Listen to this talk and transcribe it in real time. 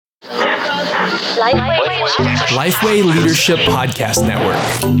Lifeway Leadership Podcast Network.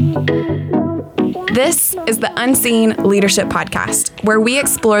 This is the Unseen Leadership Podcast, where we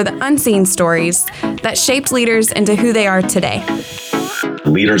explore the unseen stories that shaped leaders into who they are today.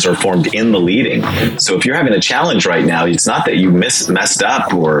 Leaders are formed in the leading. So if you're having a challenge right now, it's not that you messed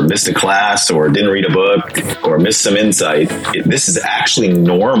up or missed a class or didn't read a book or missed some insight. This is actually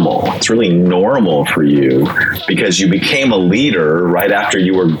normal. It's really normal for you because you became a leader right after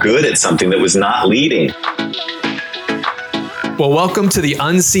you were good at something that was not leading. Well, welcome to the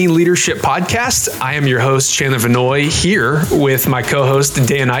Unseen Leadership Podcast. I am your host, Chandler Vinoy, here with my co-host,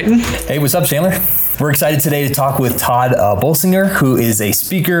 Dan Knighton. Hey, what's up, Chandler? We're excited today to talk with Todd Bolsinger, who is a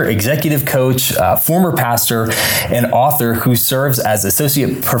speaker, executive coach, former pastor, and author who serves as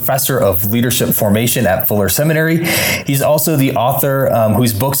Associate Professor of Leadership Formation at Fuller Seminary. He's also the author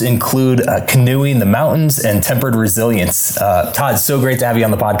whose books include Canoeing the Mountains and Tempered Resilience. Todd, so great to have you on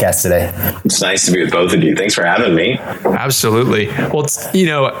the podcast today. It's nice to be with both of you. Thanks for having me. Absolutely. Well,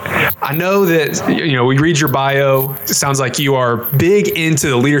 I know that, we read your bio. It sounds like you are big into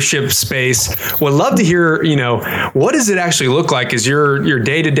the leadership space. Would love to hear, what does it actually look like as your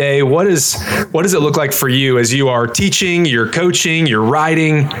day-to-day? What does it look like for you as you are teaching, you're coaching, you're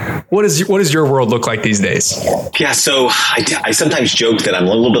writing? What does your world look like these days? Yeah, so I sometimes joke that I'm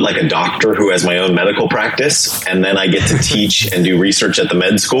a little bit like a doctor who has my own medical practice, and then I get to teach and do research at the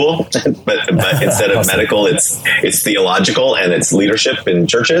med school. but instead of medical, it's theological and it's leadership in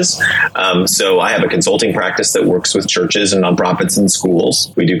churches. So I have a consulting practice that works with churches and nonprofits and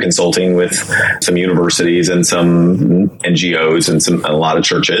schools. We do consulting with some universities and some NGOs and a lot of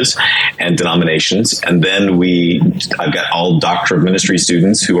churches and denominations. And then I've got all Doctor of Ministry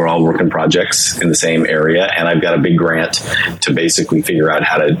students who are all working projects in the same area. And I've got a big grant to basically figure out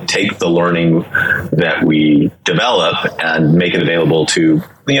how to take the learning that we develop and make it available to,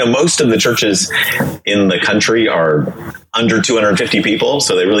 most of the churches in the country are under 250 people,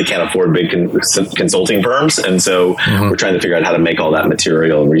 so they really can't afford big consulting firms. And so we're trying to figure out how to make all that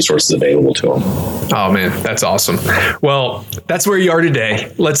material and resources available to them. Oh man, that's awesome. Well, that's where you are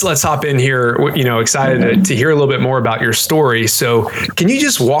today. Let's hop in here, excited to hear a little bit more about your story. So can you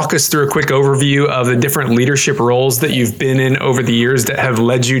just walk us through a quick overview of the different leadership roles that you've been in over the years that have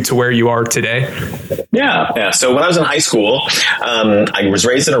led you to where you are today? Yeah. So when I was in high school, I was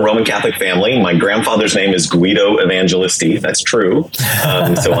raised in a Roman Catholic family. My grandfather's name is Guido Evangelisti. That's true.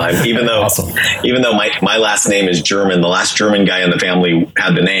 So even though my last name is German, the last German guy in the family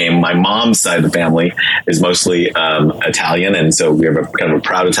had the name. My mom's side of the family is mostly Italian, and so we have a kind of a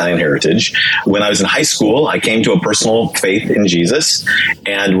proud Italian heritage. When I was in high school, I came to a personal faith in Jesus,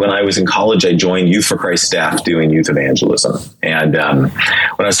 and when I was in college, I joined Youth for Christ staff doing youth evangelism. And when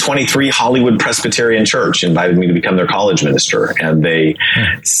I was 23, Hollywood Presbyterian Church invited me to become their college minister, and they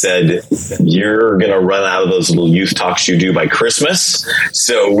said, "You're going to run out of those little youth talks you do by Christmas,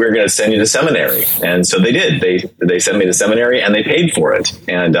 so we're going to send you to seminary." And so they did. They sent me to seminary, and they paid for it.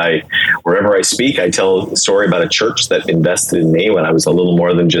 And wherever I speak, I tell a story about a church that invested in me when I was a little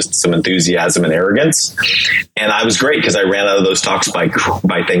more than just some enthusiasm and arrogance. And I was great because I ran out of those talks by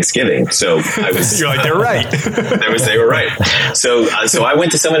Thanksgiving. So I was. You're like, they're right. They were right. So I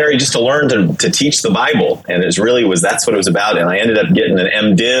went to seminary just to learn to teach the Bible, and that's what it was about. And I ended up getting an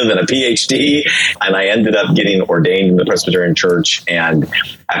MDiv and a PhD, and I ended up getting ordained in the Presbyterian Church. And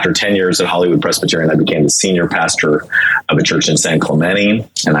after 10 years at Hollywood Presbyterian, I became the senior pastor of a church in San Clemente,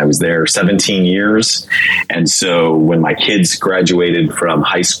 and I was there 17 years. And so when my kids graduated from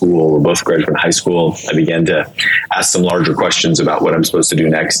high school, or both graduated from high school, I began to ask some larger questions about what I'm supposed to do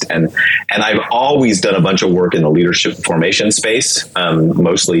next. And I've always done a bunch of work in the leadership formation space,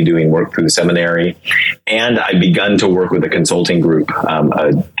 mostly doing work through the seminary. And I begun to work with a consulting group,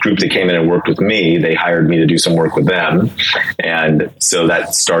 a group that came in and worked with me. They hired me to do some work with them. And so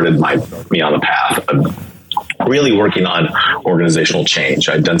that started me on the path of really working on organizational change.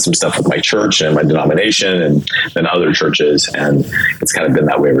 I've done some stuff with my church and my denomination and then other churches, and it's kind of been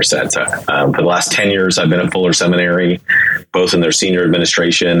that way ever since. For the last 10 years, I've been at Fuller Seminary, both in their senior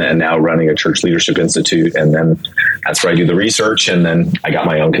administration and now running a church leadership institute. And then that's where I do the research. And then I got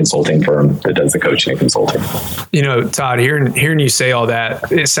my own consulting firm that does the coaching and consulting. Todd, hearing you say all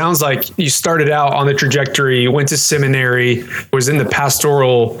that, it sounds like you started out on the trajectory, went to seminary, was in the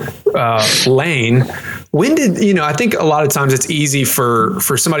pastoral lane. When did, I think a lot of times it's easy for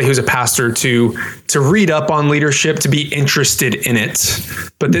somebody who's a pastor to read up on leadership, to be interested in it.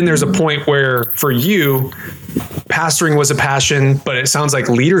 But then there's a point where for you, pastoring was a passion, but it sounds like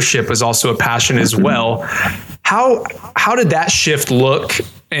leadership is also a passion as well. How did that shift look?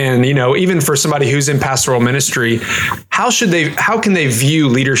 And, even for somebody who's in pastoral ministry, how can they view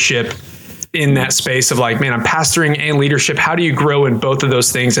leadership in that space of like, man, I'm pastoring and leadership. How do you grow in both of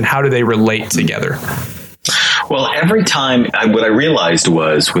those things, and how do they relate together? Well, every time, what I realized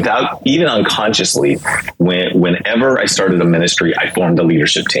was, without even unconsciously, whenever I started a ministry, I formed a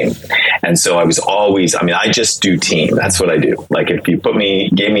leadership team. And so I was always, I just do team. That's what I do. Like if you put me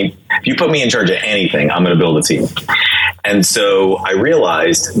in charge of anything, I'm going to build a team. And so I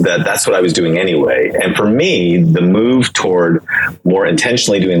realized that that's what I was doing anyway. And for me, the move toward more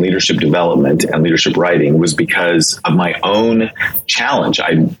intentionally doing leadership development and leadership writing was because of my own challenge.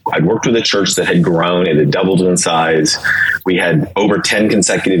 I'd worked with a church that had grown. It had doubled in size. We had over 10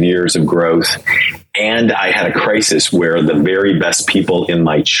 consecutive years of growth. And I had a crisis where the very best people in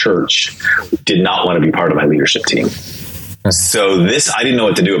my church did not want to be part of my leadership team. So I didn't know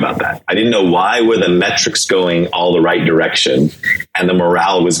what to do about that. I didn't know why were the metrics going all the right direction and the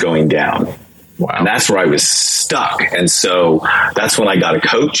morale was going down. Wow. And that's where I was stuck. And so that's when I got a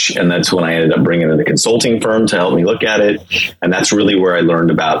coach, and that's when I ended up bringing in a consulting firm to help me look at it. And that's really where I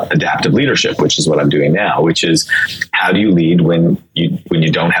learned about adaptive leadership, which is what I'm doing now, which is how do you lead when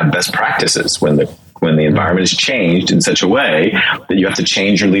you don't have best practices, when the environment has changed in such a way that you have to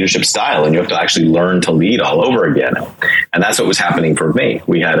change your leadership style and you have to actually learn to lead all over again. And that's what was happening for me.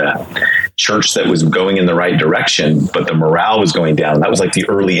 We had a church that was going in the right direction, but the morale was going down. That was like the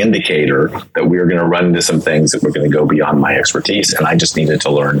early indicator that we were going to run into some things that were going to go beyond my expertise. And I just needed to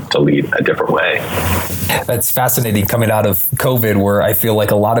learn to lead a different way. That's fascinating coming out of COVID, where I feel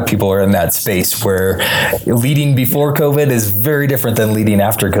like a lot of people are in that space where leading before COVID is very different than leading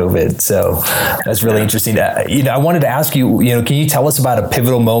after COVID. So that's really interesting. I wanted to ask you, can you tell us about a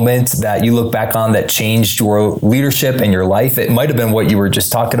pivotal moment that you look back on that changed your leadership and your life? It might have been what you were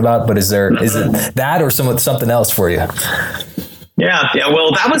just talking about, but is it that or something else for you? Yeah.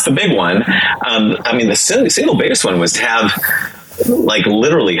 Well, that was the big one. The single biggest one was to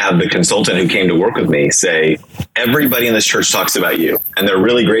literally have the consultant who came to work with me say, everybody in this church talks about you and they're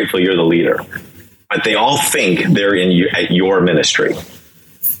really grateful you're the leader, but they all think they're at your ministry.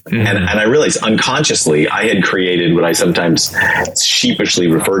 Mm-hmm. And I realized unconsciously I had created what I sometimes sheepishly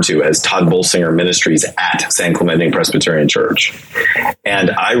refer to as Todd Bolsinger Ministries at San Clemente Presbyterian Church. And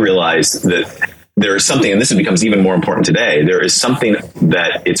I realized that there is something, and this becomes even more important today, there is something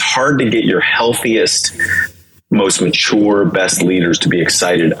that it's hard to get your healthiest, most mature, best leaders to be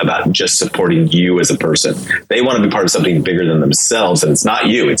excited about just supporting you as a person. They want to be part of something bigger than themselves, and it's not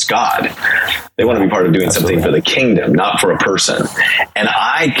you, it's God. They want to be part of doing something for the kingdom, not for a person. And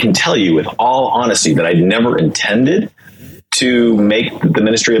I can tell you with all honesty that I'd never intended to make the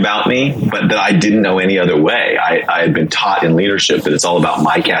ministry about me, but that I didn't know any other way. I had been taught in leadership that it's all about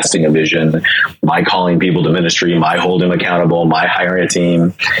my casting a vision, my calling people to ministry, my holding them accountable, my hiring a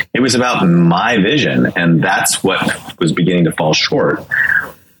team. It was about my vision, and that's what was beginning to fall short.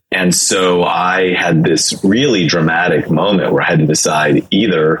 And so I had this really dramatic moment where I had to decide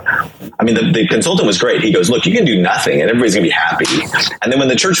either, the consultant was great. He goes, look, you can do nothing and everybody's going to be happy. And then when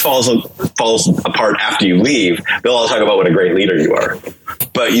the church falls apart after you leave, they'll all talk about what a great leader you are,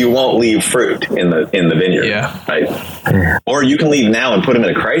 but you won't leave fruit in the vineyard. Yeah. Right. Or you can leave now and put them in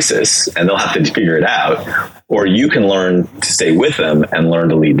a crisis and they'll have to figure it out. Or you can learn to stay with them and learn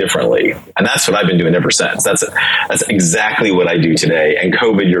to lead differently. And that's what I've been doing ever since. That's exactly what I do today. And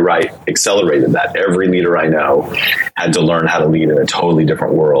COVID, you're right, accelerated that. Every leader I know had to learn how to lead in a totally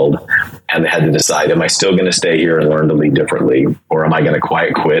different world. And they had to decide, am I still going to stay here and learn to lead differently? Or am I going to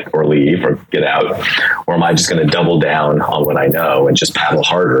quiet quit or leave or get out? Or am I just going to double down on what I know and just paddle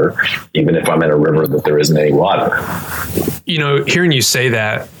harder, even if I'm in a river that there isn't any water? Hearing you say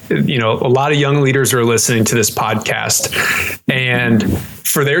that, a lot of young leaders are listening to this podcast, and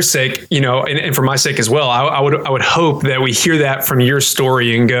for their sake, and for my sake as well, I would hope that we hear that from your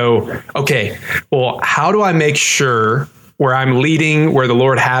story and go, okay, well, how do I make sure where I'm leading, where the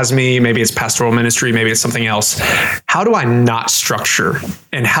Lord has me, maybe it's pastoral ministry, maybe it's something else, how do I not structure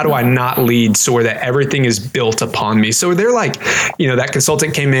and how do I not lead so where that everything is built upon me? So they're like, that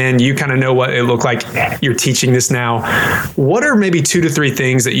consultant came in, you kind of know what it looked like, you're teaching this now. What are maybe 2 to 3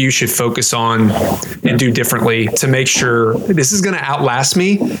 things that you should focus on and do differently to make sure this is going to outlast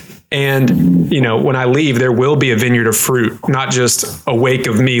me? And, when I leave, there will be a vineyard of fruit, not just a wake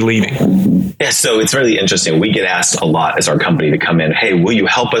of me leaving. Yeah, so it's really interesting. We get asked a lot as our company to come in, hey, will you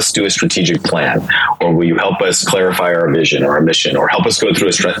help us do a strategic plan? Or will you help us clarify our vision or our mission? Or help us go through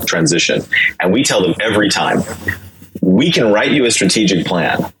a transition? And we tell them every time, we can write you a strategic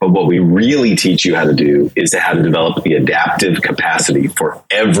plan, but what we really teach you how to do is how to develop the adaptive capacity for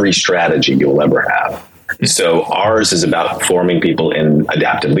every strategy you'll ever have. So ours is about forming people in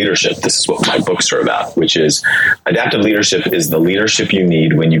adaptive leadership. This is what my books are about, which is adaptive leadership is the leadership you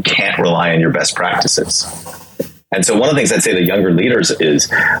need when you can't rely on your best practices. And so one of the things I'd say to younger leaders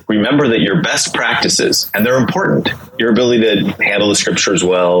is remember that your best practices, and they're important, your ability to handle the scriptures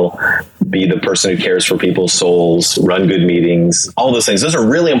well, be the person who cares for people's souls, run good meetings, all those things, those are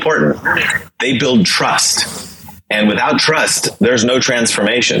really important. They build trust. And without trust, there's no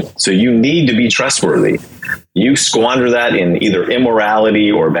transformation. So you need to be trustworthy. You squander that in either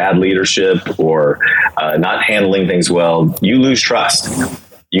immorality or bad leadership or not handling things well, you lose trust.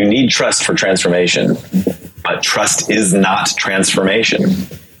 You need trust for transformation. But trust is not transformation.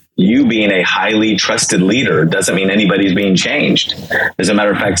 You being a highly trusted leader doesn't mean anybody's being changed. As a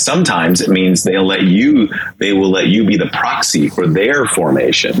matter of fact, sometimes it means they will let you be the proxy for their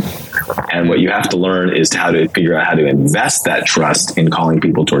formation. And what you have to learn is how to figure out how to invest that trust in calling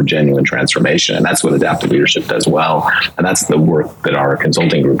people toward genuine transformation. And that's what adaptive leadership does well. And that's the work that our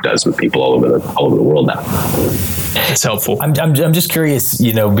consulting group does with people all over the world now. It's helpful. I'm just curious,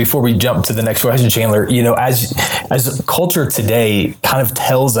 before we jump to the next question, Chandler, as culture today kind of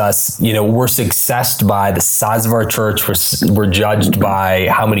tells us, we're successed by the size of our church. We're judged by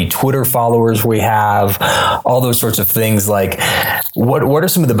how many Twitter followers we have, all those sorts of things. Like, what are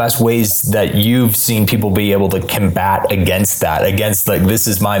some of the best ways that you've seen people be able to combat against that? Against like, this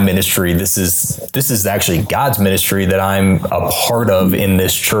is my ministry. This is actually God's ministry that I'm a part of in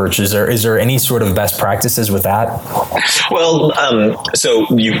this church. Is there any sort of best practices with that? Well, so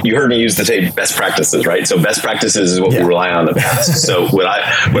you heard me use the term best practices, right? So best practices is what we rely on in the past. So what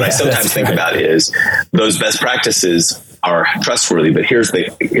I sometimes think about is those best practices are trustworthy, but here's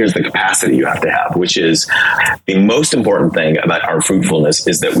the capacity you have to have, which is the most important thing about our fruitfulness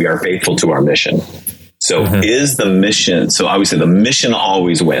is that we are faithful to our mission. So is the mission, so I would say the mission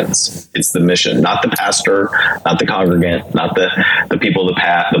always wins. It's the mission, not the pastor, not the congregant, not the people of the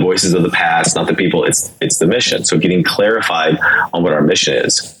past, the voices of the past, not the people, it's the mission. So getting clarified on what our mission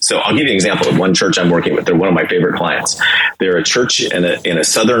is. So I'll give you an example of one church I'm working with. They're one of my favorite clients. They're a church in a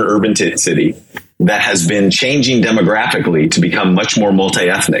southern urban city that has been changing demographically to become much more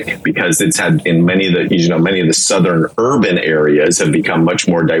multi-ethnic because it's had in many of the southern urban areas have become much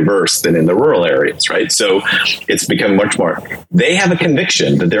more diverse than in the rural areas, right? So it's become much more. They have a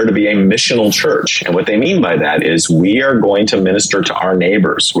conviction that they're to be a missional church. And what they mean by that is we are going to minister to our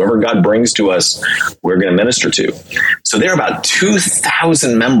neighbors. Whoever God brings to us, we're going to minister to. So they're about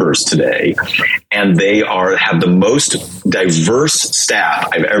 2,000 members today, and they have the most diverse staff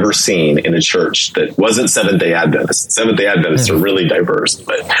I've ever seen in a church that wasn't Seventh-day Adventists. Seventh-day Adventists are really diverse,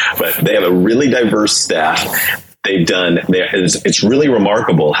 but they have a really diverse staff. It's really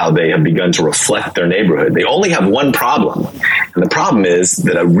remarkable how they have begun to reflect their neighborhood. They only have one problem, and the problem is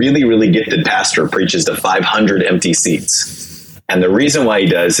that a really, really gifted pastor preaches to 500 empty seats. And the reason why he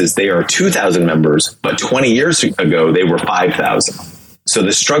does is they are 2,000 members, but 20 years ago, they were 5,000. So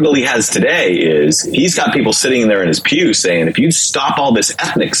the struggle he has today is he's got people sitting there in his pew saying, if you stop all this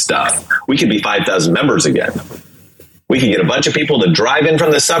ethnic stuff, we could be 5,000 members again. We could get a bunch of people to drive in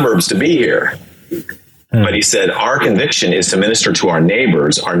from the suburbs to be here. But he said, our conviction is to minister to our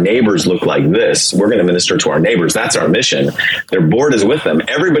neighbors. Our neighbors look like this. We're going to minister to our neighbors. That's our mission. Their board is with them.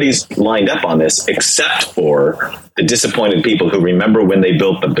 Everybody's lined up on this except for the disappointed people who remember when they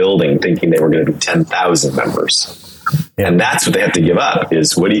built the building thinking they were going to be 10,000 members. Yeah. And that's what they have to give up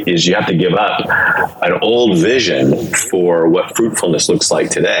is you have to give up an old vision for what fruitfulness looks like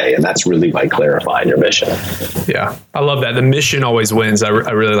today. And that's really by clarifying your mission. Yeah, I love that. The mission always wins. I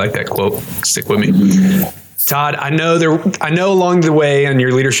really like that quote. Stick with me. Todd, I know along the way on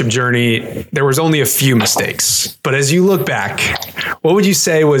your leadership journey, there was only a few mistakes, but as you look back, what would you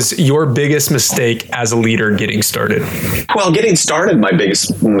say was your biggest mistake as a leader getting started? Well, getting started, my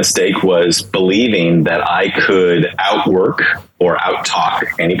biggest mistake was believing that I could outwork or outtalk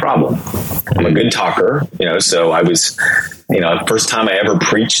any problem. I'm a good talker, so I was, first time I ever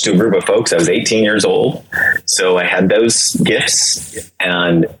preached to a group of folks, I was 18 years old. So I had those gifts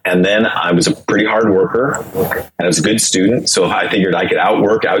and then I was a pretty hard worker and I was a good student. So I figured I could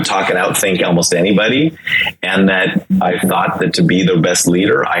outwork, outtalk, and outthink almost anybody. And that I thought that to be the best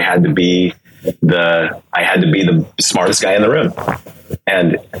leader, I had to be the smartest guy in the room.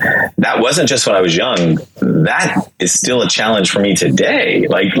 And that wasn't just when I was young. That is still a challenge for me today.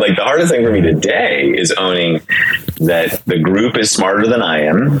 Like the hardest thing for me today is owning that the group is smarter than I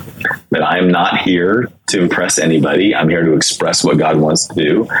am, that I'm not here to impress anybody. I'm here to express what God wants to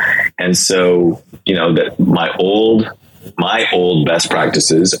do. And so, that my old best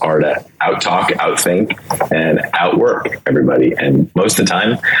practices are to outtalk, outthink, and outwork everybody. And most of the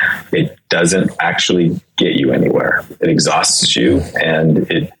time, it doesn't actually get you anywhere. It exhausts you, and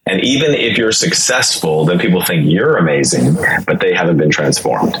even if you're successful, then people think you're amazing, but they haven't been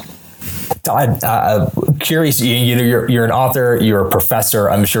transformed. I'm curious. You're an author. You're a professor.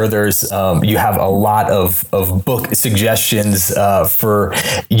 I'm sure there's you have a lot of book suggestions for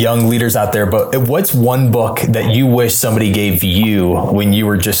young leaders out there. But what's one book that you wish somebody gave you when you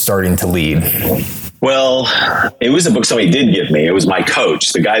were just starting to lead? Well, it was a book somebody did give me. It was my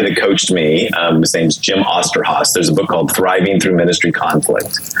coach, the guy that coached me. His name's Jim Osterhaus. There's a book called Thriving Through Ministry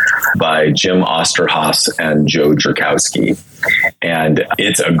Conflict by Jim Osterhaus and Joe Jerkowski. And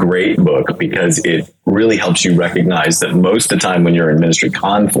it's a great book because it really helps you recognize that most of the time when you're in ministry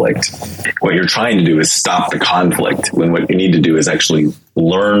conflict, what you're trying to do is stop the conflict, when what you need to do is actually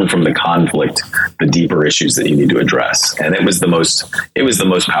learn from the conflict the deeper issues that you need to address. And it was the most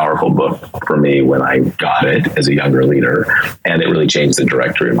powerful book for me when I got it as a younger leader, and it really changed the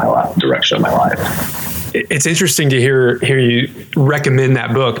direction of my life. It's interesting to hear you recommend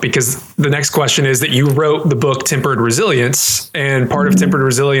that book, because the next question is that you wrote the book Tempered Resilience, and part of Tempered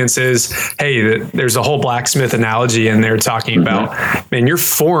Resilience is, hey, there's a whole blacksmith analogy in there talking about, man, you're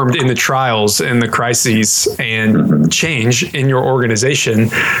formed in the trials and the crises and change in your organization.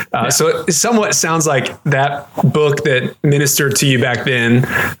 So it somewhat sounds like that book that ministered to you back then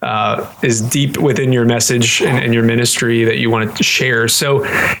is deep within your message and your ministry that you wanted to share. So,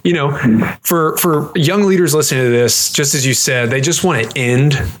 for young leaders listening to this, just as you said, they just want to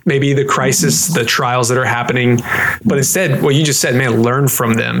end maybe the crisis, the trials that are happening, but instead, what you just said, man, learn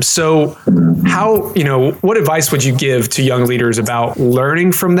from them. So what advice would you give to young leaders about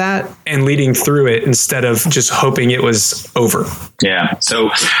learning from that and leading through it instead of just hoping it was over? Yeah.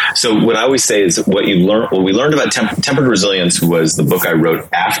 So what I always say is what we learned about Tempered Resilience was the book I wrote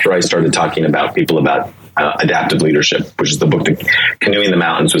after I started talking about people about adaptive leadership, which is the book that Canoeing the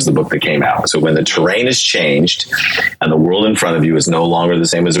Mountains was the book that came out. So when the terrain has changed and the world in front of you is no longer the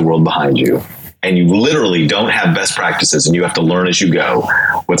same as the world behind you, and you literally don't have best practices and you have to learn as you go,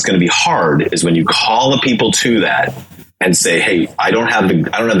 what's going to be hard is when you call the people to that and say, hey, I don't have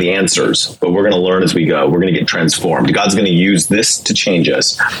the answers, but we're going to learn as we go. We're going to get transformed. God's going to use this to change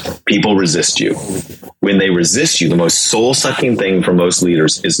us. People resist you. When they resist you, the most soul-sucking thing for most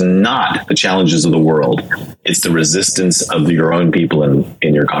leaders is not the challenges of the world. It's the resistance of your own people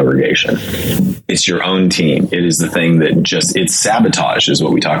in your congregation. It's your own team. It is the thing that it's sabotage is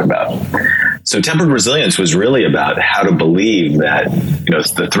what we talk about. So Tempered Resilience was really about how to believe that,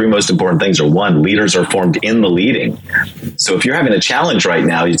 the three most important things are: one, leaders are formed in the leading. So if you're having a challenge right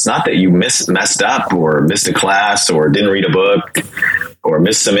now, it's not that you messed up or missed a class or didn't read a book or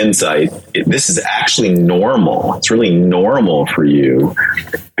missed some insight. This is actually normal. It's really normal for you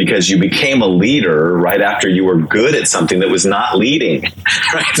because you became a leader right after you were good at something that was not leading.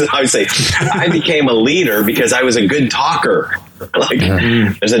 Right? So I would say, I became a leader because I was a good talker.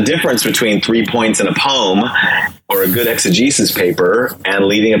 There's a difference between 3 points in a poem or a good exegesis paper and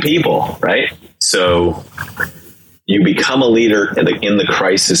leading a people, right? So you become a leader in the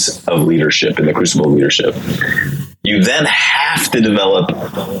crisis of leadership, in the crucible of leadership. You then have to develop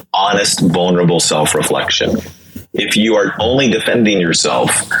honest, vulnerable self-reflection. If you are only defending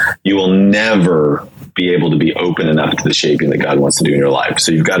yourself, you will never be able to be open enough to the shaping that God wants to do in your life.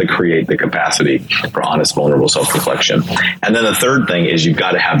 So you've got to create the capacity for honest, vulnerable self-reflection. And then the third thing is you've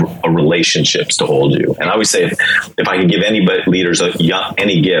got to have relationships to hold you. And I always say, if I can give leaders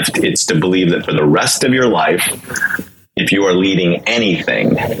any gift, it's to believe that for the rest of your life, if you are leading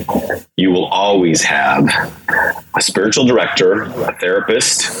anything, you will always have a spiritual director, a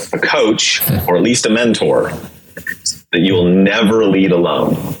therapist, a coach, or at least a mentor, that you will never lead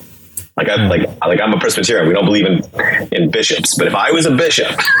alone. I'm a Presbyterian. We don't believe in bishops, but if I was a bishop,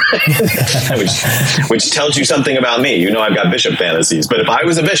 which tells you something about me, I've got bishop fantasies. But if I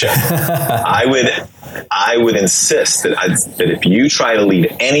was a bishop, I would insist that if you try to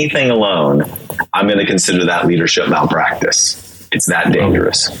lead anything alone, I'm going to consider that leadership malpractice. It's that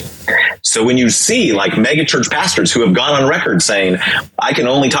dangerous. So when you see megachurch pastors who have gone on record saying, I can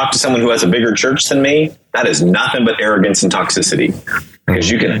only talk to someone who has a bigger church than me, that is nothing but arrogance and toxicity.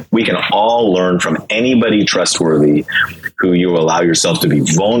 Because we can all learn from anybody trustworthy who you allow yourself to be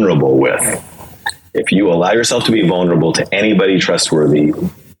vulnerable with. If you allow yourself to be vulnerable to anybody trustworthy,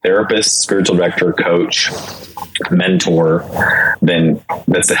 therapist, spiritual director, coach, mentor, then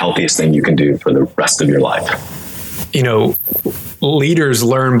that's the healthiest thing you can do for the rest of your life. Leaders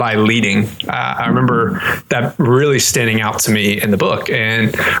learn by leading. I remember that really standing out to me in the book.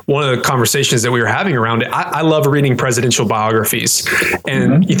 And one of the conversations that we were having around it, I love reading presidential biographies.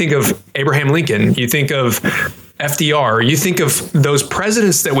 And you think of Abraham Lincoln, you think of FDR, you think of those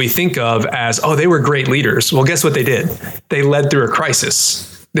presidents that we think of as, oh, they were great leaders. Well, guess what they did? They led through a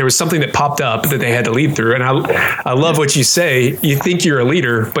crisis. There was something that popped up that they had to lead through. And I love what you say. You think you're a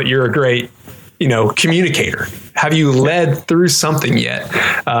leader, but you're a great, communicator. Have you led through something yet?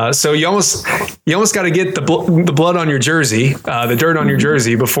 So you almost got to get the blood on your jersey, the dirt on your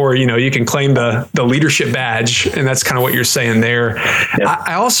jersey before, you can claim the leadership badge. And that's kind of what you're saying there. Yep.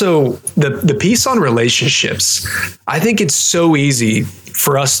 I also, the piece on relationships, I think it's so easy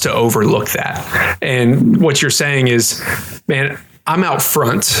for us to overlook that. And what you're saying is, man, I'm out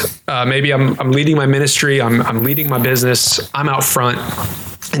front. Maybe I'm leading my ministry. I'm leading my business. I'm out front.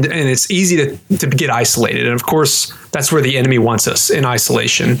 And it's easy to get isolated. And of course, that's where the enemy wants us, in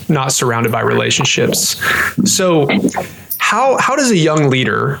isolation, not surrounded by relationships. So how does a young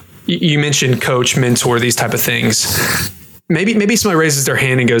leader, you mentioned coach, mentor, these type of things, maybe somebody raises their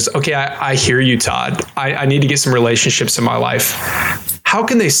hand and goes, okay, I hear you, Todd. I need to get some relationships in my life. How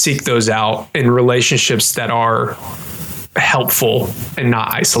can they seek those out in relationships that are helpful and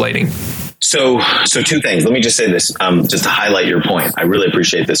not isolating? So two things. Let me just say this, just to highlight your point. I really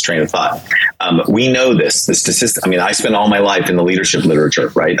appreciate this train of thought. We know the statistic. I mean, I spent all my life in the leadership literature,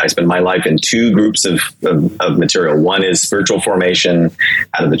 right? I spent my life in two groups of material. One is spiritual formation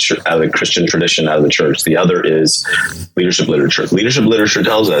out of the Christian tradition, out of the church. The other is leadership literature. Leadership literature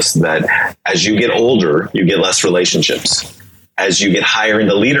tells us that as you get older, you get less relationships. As you get higher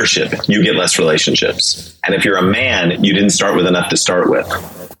into leadership, you get less relationships. And if you're a man, you didn't start with enough to start with.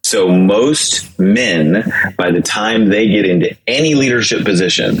 So most men, by the time they get into any leadership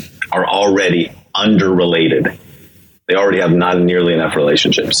position, are already underrelated. They already have not nearly enough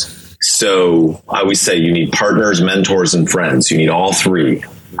relationships. So I always say you need partners, mentors, and friends. You need all three.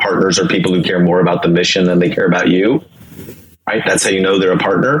 Partners are people who care more about the mission than they care about you. Right? That's how you know they're a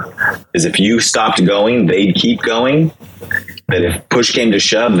partner, is if you stopped going, they'd keep going. That if push came to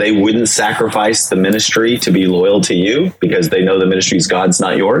shove, they wouldn't sacrifice the ministry to be loyal to you because they know the ministry is God's,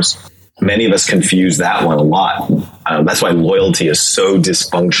 not yours. Many of us confuse that one a lot. That's why loyalty is so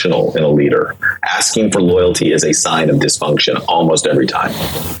dysfunctional in a leader. Asking for loyalty is a sign of dysfunction almost every time.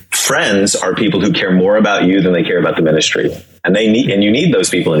 Friends are people who care more about you than they care about the ministry. And you need those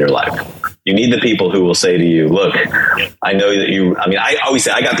people in your life. You need the people who will say to you, look, I know that I always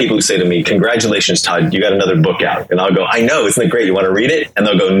say, I got people who say to me, congratulations, Todd, you got another book out. And I'll go, I know, isn't it great? You want to read it? And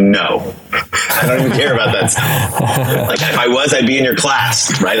they'll go, no, I don't even care about that stuff. Like if I was, I'd be in your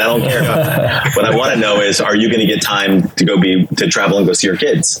class, right? I don't care about that. What I want to know is, are you going to get time to travel and go see your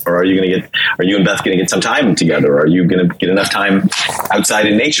kids? Or are you and Beth going to get some time together? Or are you going to get enough time outside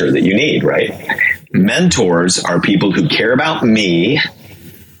in nature that you need, right? Mentors are people who care about me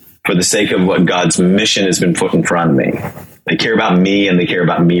for the sake of what God's mission has been put in front of me. They care about me, and they care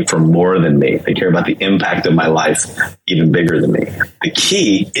about me for more than me. They care about the impact of my life even bigger than me. The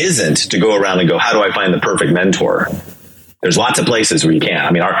key isn't to go around and go, how do I find the perfect mentor? There's lots of places where you can. I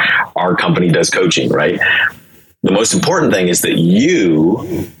mean, our company does coaching, right? The most important thing is that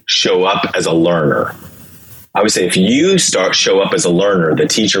you show up as a learner. I would say if you show up as a learner, the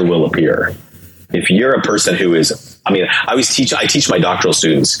teacher will appear. If you're a person who is, I teach my doctoral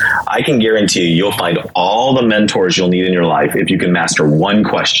students. I can guarantee you'll find all the mentors you'll need in your life if you can master one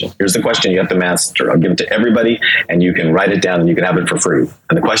question. Here's the question you have to master. I'll give it to everybody, and you can write it down and you can have it for free.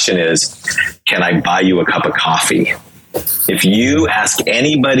 And the question is, can I buy you a cup of coffee? If you ask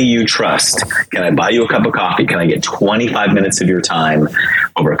anybody you trust, can I buy you a cup of coffee? Can I get 25 minutes of your time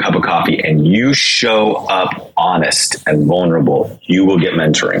over a cup of coffee? And you show up honest and vulnerable, you will get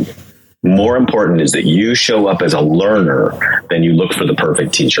mentoring. More important is that you show up as a learner than you look for the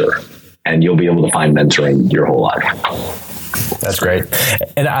perfect teacher, and you'll be able to find mentoring your whole life. That's great.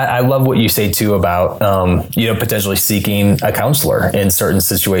 And I love what you say too about, potentially seeking a counselor in certain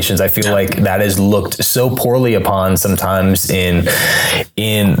situations. I feel like that is looked so poorly upon sometimes in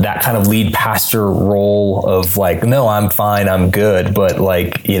that kind of lead pastor role of like, no, I'm fine, I'm good. But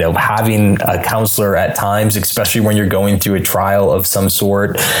like, having a counselor at times, especially when you're going through a trial of some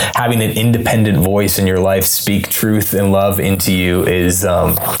sort, having an independent voice in your life speak truth and love into you is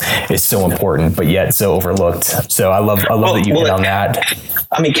so important, but yet so overlooked. So I love that you hit on that.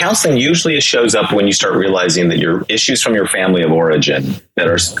 Counseling usually shows up when you start realizing that your issues from your family of origin,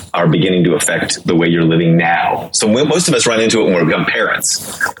 that are beginning to affect the way you're living now. So most of us run into it when we become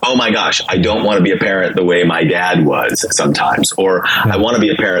parents. Oh my gosh, I don't want to be a parent the way my dad was sometimes, or I want to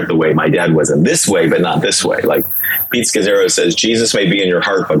be a parent the way my dad was in this way, but not this way. Like Pete Scazzero says, Jesus may be in your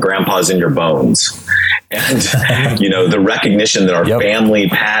heart, but grandpa's in your bones. And, the recognition that our family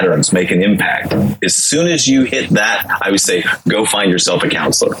patterns make an impact. As soon as you hit that, I would say, go find yourself a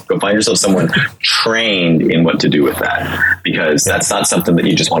counselor. Go find yourself someone trained in what to do with that, because that's not something that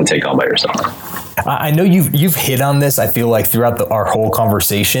you just want to take on by yourself. I know you've hit on this, I feel like, throughout our whole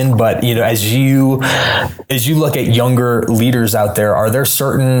conversation, but as you look at younger leaders out there, are there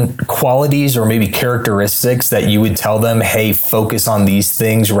certain qualities or maybe characteristics that you would tell them, hey, focus on these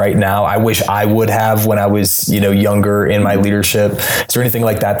things right now? I wish I would have when I was, younger in my leadership. Is there anything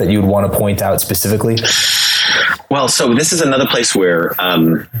like that you would want to point out specifically? Well, so this is another place where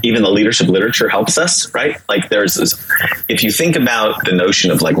even the leadership literature helps us, right? Like if you think about the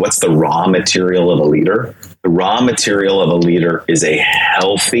notion of like, what's the raw material of a leader? The raw material of a leader is a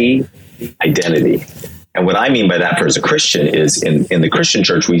healthy identity. And what I mean by that for as a Christian is in the Christian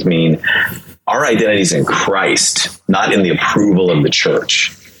church, we mean our identity is in Christ, not in the approval of the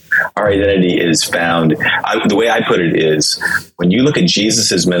church. Our identity is found, the way I put it is, when you look at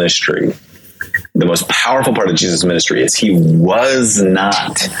Jesus's ministry, the most powerful part of Jesus' ministry is he was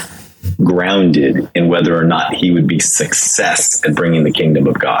not grounded in whether or not he would be success at bringing the kingdom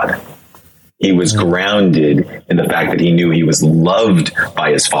of God. He was grounded in the fact that he knew he was loved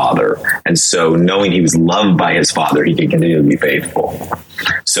by his Father. And so knowing he was loved by his Father, he could continue to be faithful.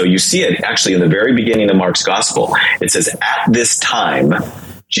 So you see it actually in the very beginning of Mark's gospel. It says, at this time,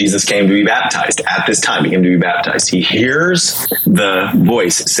 Jesus came to be baptized. At this time, he came to be baptized. He hears the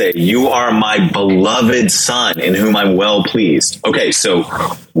voice say, you are my beloved son in whom I'm well pleased. Okay, so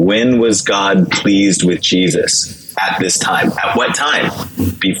when was God pleased with Jesus? At this time. At what time?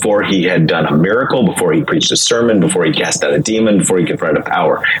 Before he had done a miracle, before he preached a sermon, before he cast out a demon, before he confronted a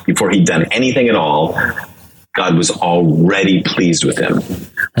power, before he'd done anything at all, God was already pleased with him.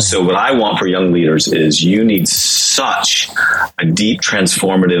 So what I want for young leaders is you need such a deep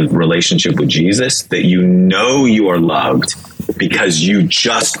transformative relationship with Jesus that you know you are loved because you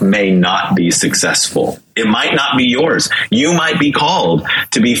just may not be successful. It might not be yours. You might be called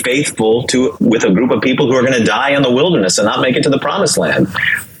to be faithful with a group of people who are going to die in the wilderness and not make it to the promised land.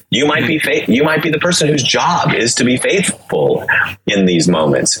 You might be the person whose job is to be faithful in these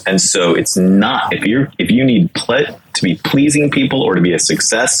moments. And so it's not, if you need to be pleasing people or to be a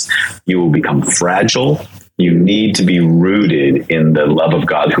success, you will become fragile. You need to be rooted in the love of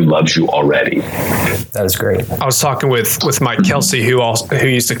God who loves you already. That is great. I was talking with Mike Kelsey, who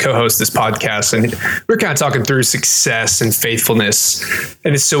used to co-host this podcast, and we're kind of talking through success and faithfulness.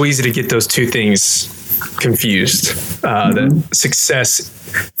 And it's so easy to get those two things confused. That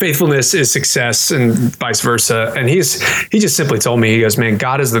faithfulness is success and vice versa. And he just simply told me, he goes, man,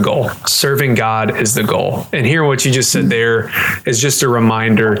 God is the goal. Serving God is the goal. And hearing what you just said there is just a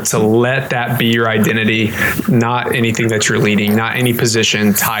reminder to let that be your identity, not anything that you're leading, not any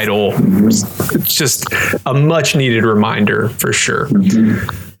position, title. It's just a much needed reminder for sure.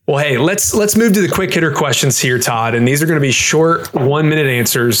 Well, hey, let's move to the quick hitter questions here, Todd. And these are going to be short 1-minute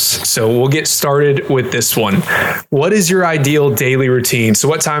answers. So we'll get started with this one. What is your ideal daily routine? So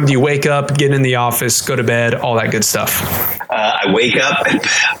what time do you wake up, get in the office, go to bed, all that good stuff? I wake up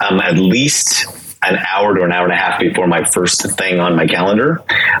at least an hour to an hour and a half before my first thing on my calendar.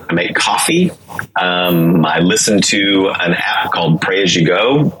 I make coffee. I listen to an app called Pray As You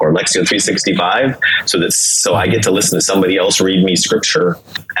Go or Lexio 365. So I get to listen to somebody else read me scripture.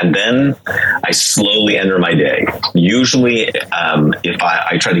 And then I slowly enter my day. Usually, if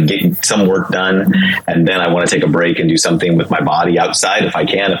I try to get some work done and then I want to take a break and do something with my body outside, if I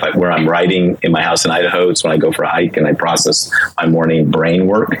can, where I'm riding in my house in Idaho, it's when I go for a hike and I process my morning brain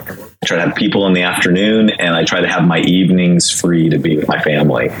work. I try to have people in the afternoon, and I try to have my evenings free to be with my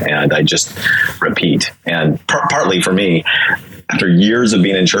family. And I just repeat. And partly for me, after years of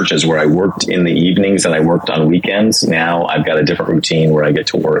being in churches where I worked in the evenings and I worked on weekends, now I've got a different routine where I get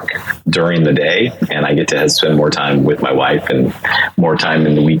to work during the day, and I get to spend more time with my wife and more time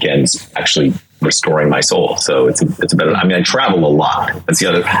in the weekends actually restoring my soul. So it's a better, I travel a lot. That's the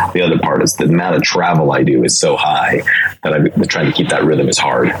other part is the amount of travel I do is so high that I've tried to keep that rhythm is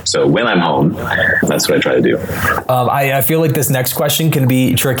hard. So when I'm home, that's what I try to do. I feel like this next question can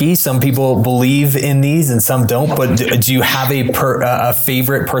be tricky. Some people believe in these and some don't, but do you have a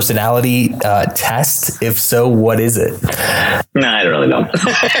favorite personality test? If so, what is it? No, I don't really know.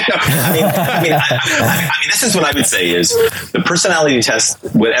 I mean, this is what I would say is the personality test,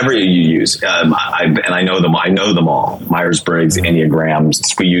 whatever you use, I know them all, Myers-Briggs,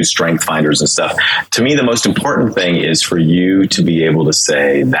 Enneagrams, we use strength finders and stuff. To me, the most important thing is for you to be able to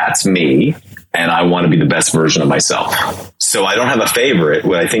say, that's me, and I want to be the best version of myself. So I don't have a favorite.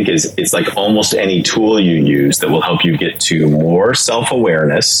 What I think is it's like almost any tool you use that will help you get to more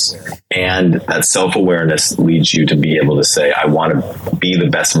self-awareness. And that self-awareness leads you to be able to say, I want to be the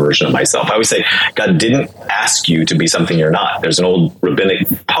best version of myself. I always say, God didn't ask you to be something you're not. There's an old rabbinic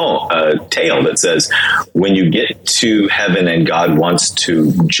tale that says, when you get to heaven and God wants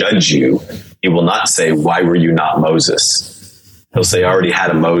to judge you, he will not say, why were you not Moses? He'll say, I already had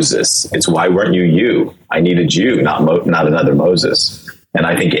a Moses. It's why weren't you you? I needed you, not another Moses. And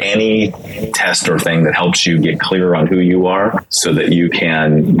I think any test or thing that helps you get clear on who you are so that you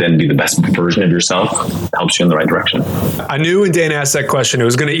can then be the best version of yourself helps you in the right direction. I knew when Dan asked that question, it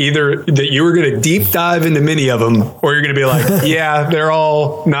was going to either that you were going to deep dive into many of them, or you're going to be like, yeah, they're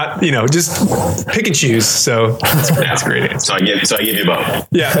all not, just pick and choose. So that's a great answer. So I give you both.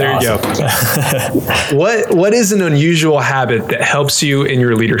 Yeah, there you go. What is an unusual habit that helps you in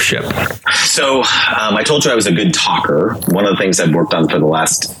your leadership? So I told you I was a good talker. One of the things I've worked on for the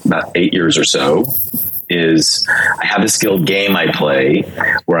last about 8 years or so is I have a skilled game I play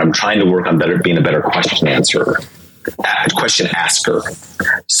where I'm trying to work on being a better question asker.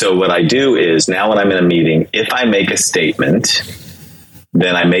 So what I do is now when I'm in a meeting, if I make a statement,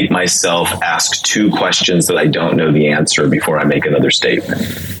 then I make myself ask 2 questions that I don't know the answer before I make another statement.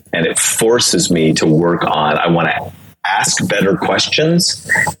 And it forces me to work on, I want to ask better questions,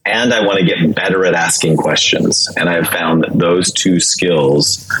 and I want to get better at asking questions. And I have found that those 2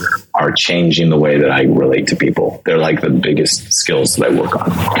 skills are changing the way that I relate to people. They're like the biggest skills that I work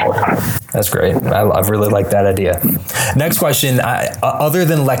on all the time. That's great. I really like that idea. Next question. Other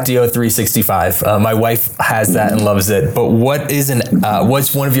than Lectio 365, my wife has that and loves it. But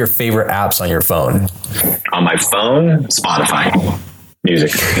what's one of your favorite apps on your phone? On my phone, Spotify.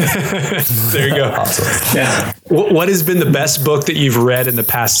 Music. There you go. Awesome. Yeah. What has been the best book that you've read in the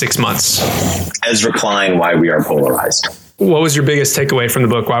past 6 months? Ezra Klein, Why We Are Polarized. What was your biggest takeaway from the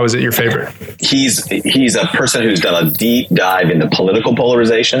book? Why was it your favorite? He's a person who's done a deep dive into political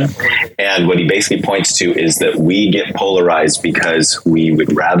polarization. And what he basically points to is that we get polarized because we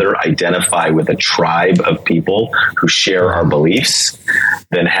would rather identify with a tribe of people who share our beliefs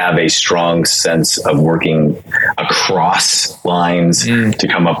than have a strong sense of working across lines to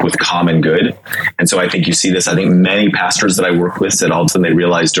come up with common good. And so I think you see this. I think many pastors that I worked with said all of a sudden they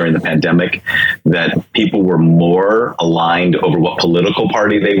realized during the pandemic that people were more aligned over what political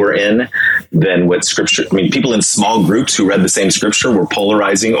party they were in than what scripture. I mean, people in small groups who read the same scripture were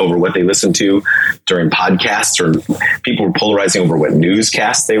polarizing over what they listened to during podcasts, or people were polarizing over what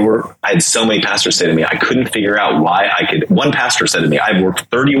newscasts they were. I had so many pastors say to me, I couldn't figure out why I could. One pastor said to me, I've worked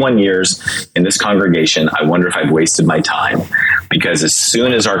 31 years in this congregation. I wonder if I've wasted my time, because as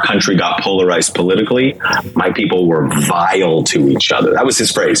soon as our country got polarized politically, my people were vile to each other. That was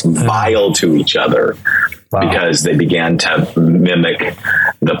his phrase, vile to each other. Wow. Because they began to mimic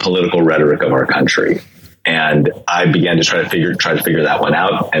the political rhetoric of our country. And I began to try to figure that one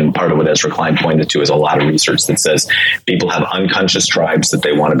out. And part of what Ezra Klein pointed to is a lot of research that says people have unconscious tribes that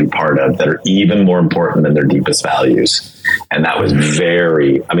they want to be part of that are even more important than their deepest values. And that was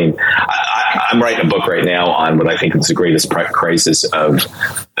very, I'm writing a book right now on what I think is the greatest crisis of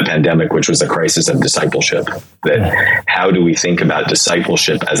the pandemic, which was the crisis of discipleship. That how do we think about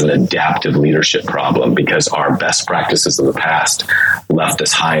discipleship as an adaptive leadership problem? Because our best practices of the past left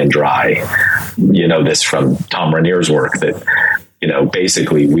us high and dry. You know this from Tom Rainier's work that,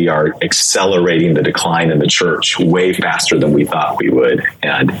 basically we are accelerating the decline in the church way faster than we thought we would.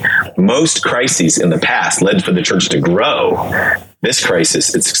 And most crises in the past led for the church to grow. This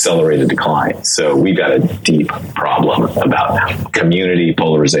crisis, it's accelerated decline. So we've got a deep problem about community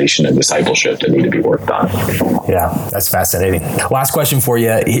polarization and discipleship that need to be worked on. Yeah, that's fascinating. Last question for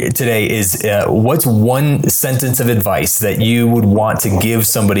you today is, what's one sentence of advice that you would want to give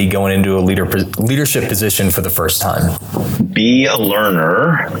somebody going into a leadership position for the first time? Be a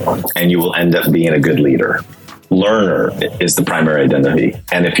learner, and you will end up being a good leader. Learner is the primary identity.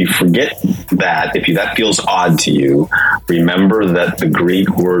 And if you forget that, if that feels odd to you, remember that the Greek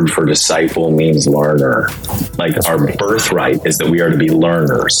word for disciple means learner. Like our birthright is that we are to be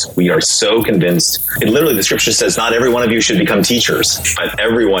learners. We are so convinced. And literally the scripture says not every one of you should become teachers, but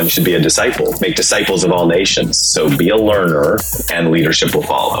everyone should be a disciple. Make disciples of all nations. So be a learner and leadership will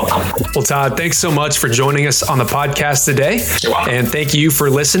follow. Well, Todd, thanks so much for joining us on the podcast today. You're welcome. And thank you for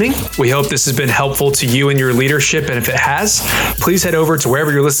listening. We hope this has been helpful to you and your leadership. And if it has, please head over to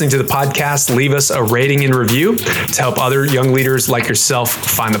wherever you're listening to the podcast, leave us a rating and review to help other young leaders like yourself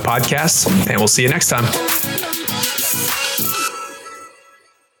find the podcast. And we'll see you next time.